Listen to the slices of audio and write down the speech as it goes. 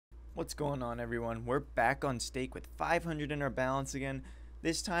What's going on, everyone? We're back on stake with 500 in our balance again.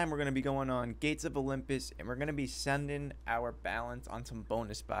 This time we're going to be going on Gates of Olympus and we're going to be sending our balance on some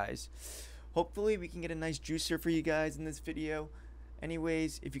bonus buys. Hopefully we can get a nice juicer for you guys in this video.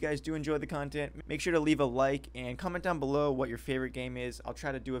 Anyways, if you guys do enjoy the content, make sure to leave a like and comment down below what your favorite game is. I'll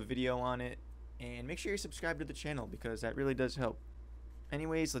try to do a video on it, and make sure you're subscribed to the channel because that really does help.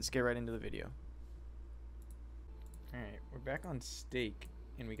 Anyways, let's get right into the video. Alright, we're back on stake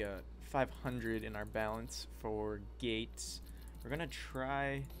and we got 500 in our balance for Gates. We're gonna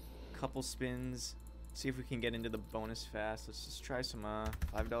try a couple spins, see if we can get into the bonus fast. Let's just try some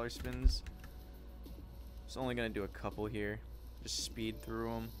 $5 spins. Just only gonna do a couple here, just speed through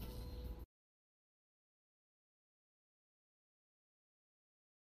them.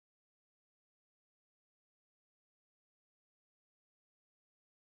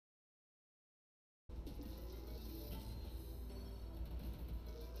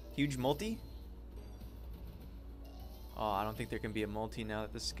 Huge multi? Oh, I don't think there can be a multi now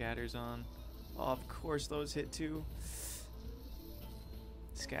that the scatter's on. Oh, of course those hit too.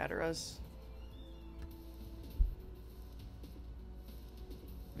 Scatter us.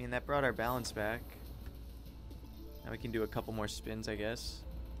 I mean, that brought our balance back. Now we can do a couple more spins, I guess.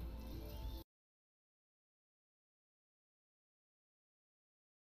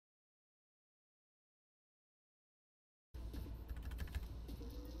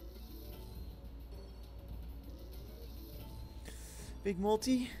 Big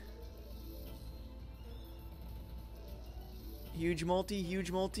multi. Huge multi,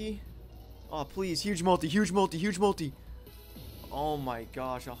 huge multi. Oh, please, huge multi, huge multi, huge multi. Oh my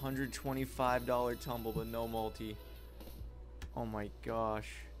gosh, $125 tumble, but no multi. Oh my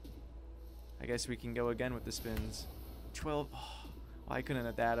gosh. I guess we can go again with the spins. 12. Oh, why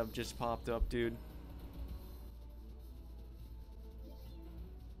couldn't that have just popped up, dude?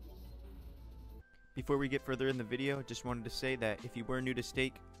 Before we get further in the video, just wanted to say that if you were new to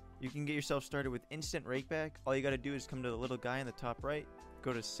stake, you can get yourself started with instant rakeback. All you gotta do is come to the little guy in the top right,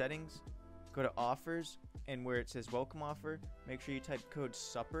 go to settings, go to offers, and where it says welcome offer, make sure you type code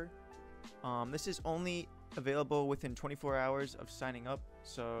SUPPER. This is only available within 24 hours of signing up,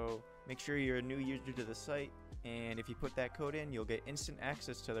 so make sure you're a new user to the site, and if you put that code in, you'll get instant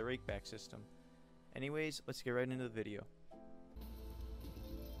access to the rakeback system. Anyways, let's get right into the video.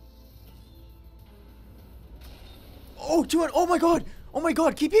 Oh, 200. Oh my god. Oh my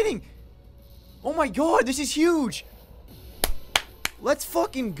god. Keep hitting. Oh my god. This is huge. Let's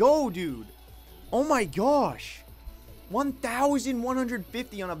fucking go, dude. Oh my gosh.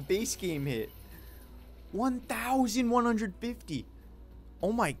 1,150 on a base game hit. 1,150.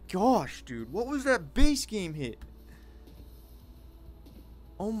 Oh my gosh, dude. What was that base game hit?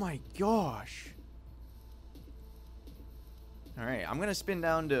 Oh my gosh. Alright, I'm going to spin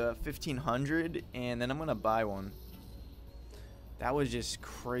down to 1,500 and then I'm going to buy one. That was just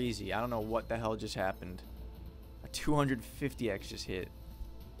crazy. I don't know what the hell just happened. A 250x just hit.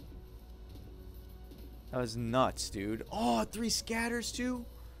 That was nuts, dude. Oh, 3 scatters too?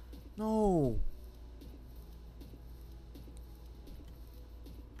 No.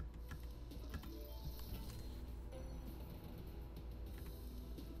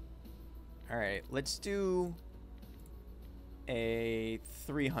 Alright, let's do a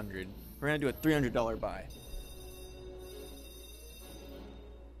 300. We're going to do a $300 buy.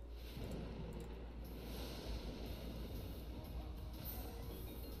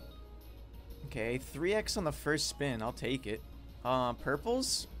 Okay, 3x on the first spin. I'll take it.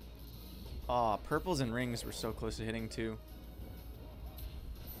 Purples? Aw, purples and rings were so close to hitting too.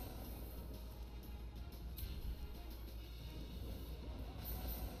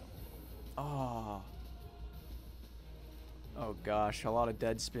 Oh. Oh gosh, a lot of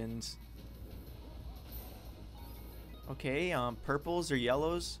dead spins. Okay, purples or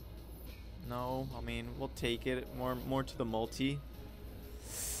yellows? No, I mean, we'll take it. More to the multi.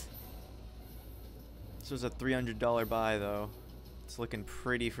 This was a $300 buy though. It's looking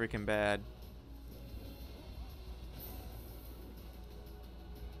pretty freaking bad.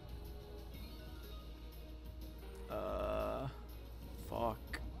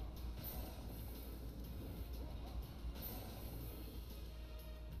 Fuck.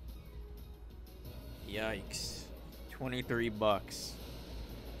 Yikes. 23 bucks.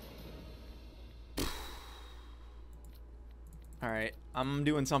 Alright, I'm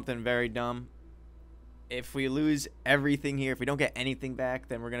doing something very dumb. If we lose everything here, if we don't get anything back,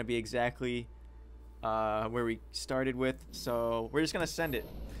 then we're going to be exactly where we started with. So we're just going to send it.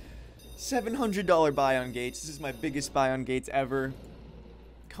 $700 buy on Gates. This is my biggest buy on Gates ever.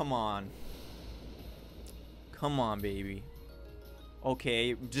 Come on. Come on, baby.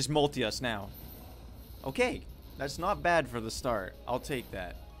 Okay, just multi us now. Okay, that's not bad for the start. I'll take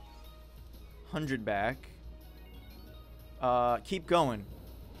that. 100 back. Keep going.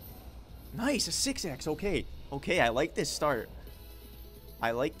 Nice, a 6x. Okay. Okay, I like this start.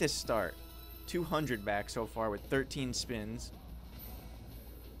 I like this start. 200 back so far with 13 spins.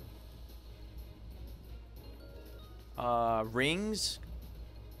 Rings.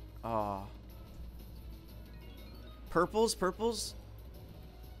 Purples, purples.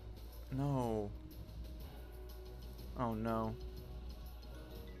 No. Oh no.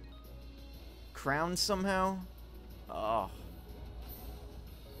 Crowns somehow. Oh.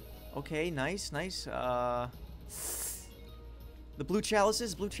 Okay, nice, nice. The blue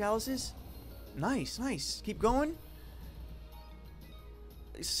chalices, blue chalices. Nice, nice. Keep going.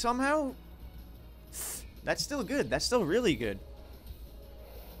 Somehow. That's still good. That's still really good.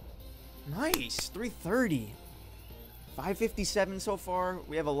 Nice. 330. 557 so far.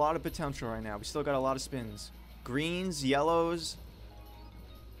 We have a lot of potential right now. We still got a lot of spins. Greens, yellows,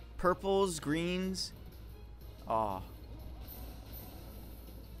 purples, greens. Aw.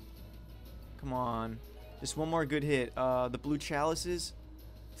 Come on. Just one more good hit. The blue chalices.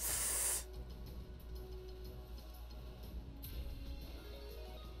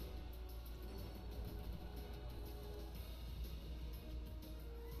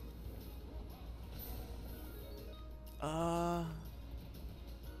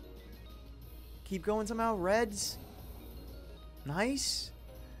 Keep going somehow. Reds. Nice.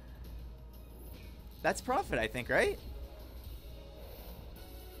 That's profit, I think, right?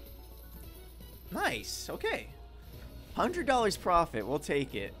 Nice. Okay. $100 profit. We'll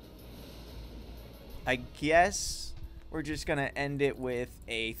take it. I guess we're just going to end it with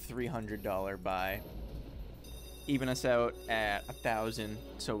a $300 buy. Even us out at 1,000.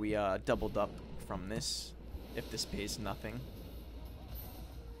 So we doubled up from this. If this pays nothing.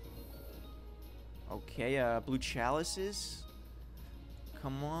 Okay, blue chalices.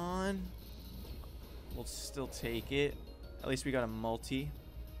 Come on. We'll still take it. At least we got a multi.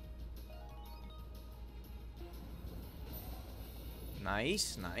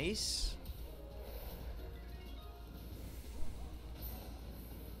 Nice, nice.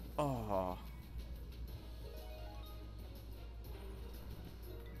 Oh.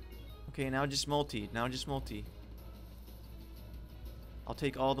 Okay, now just multi. Now just multi. I'll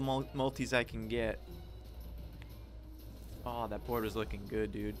take all the multis I can get. Oh, that board was looking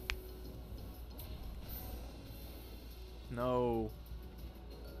good, dude. No.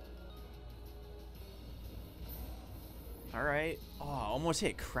 Alright. Oh, almost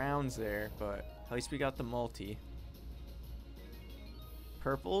hit crowns there, but at least we got the multi.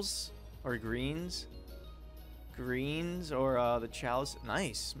 Purples or greens? Greens or the chalice.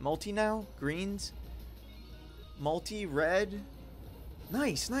 Nice. Multi now? Greens? Multi, red.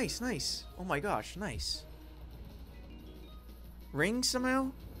 Nice, nice, nice. Oh my gosh, nice. Ring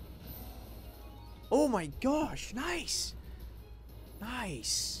somehow? Oh my gosh, nice.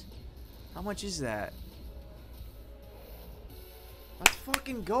 Nice. How much is that? Let's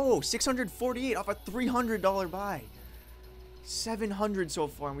fucking go. 648 off a $300 buy. 700 so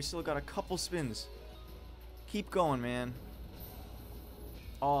far, and we still got a couple spins. Keep going, man.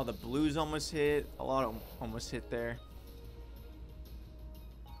 Oh, the blues almost hit. A lot of them almost hit there.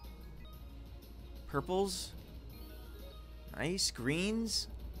 Purples. Nice. Greens.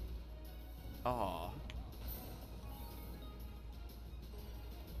 Oh.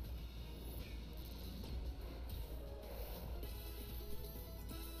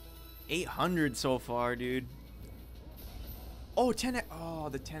 $800 so far, dude. Oh, 10x. Oh,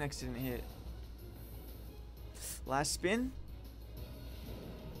 the 10x didn't hit. Last spin.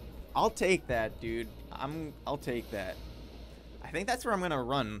 I'll take that, dude. I'll take that. I think that's where I'm gonna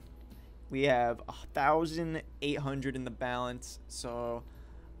run. We have 1,800 in the balance, so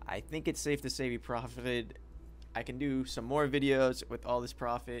I think it's safe to say we profited. I can do some more videos with all this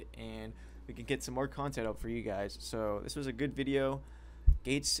profit, and we can get some more content up for you guys. So this was a good video.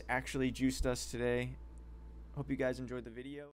 Gates actually juiced us today. Hope you guys enjoyed the video.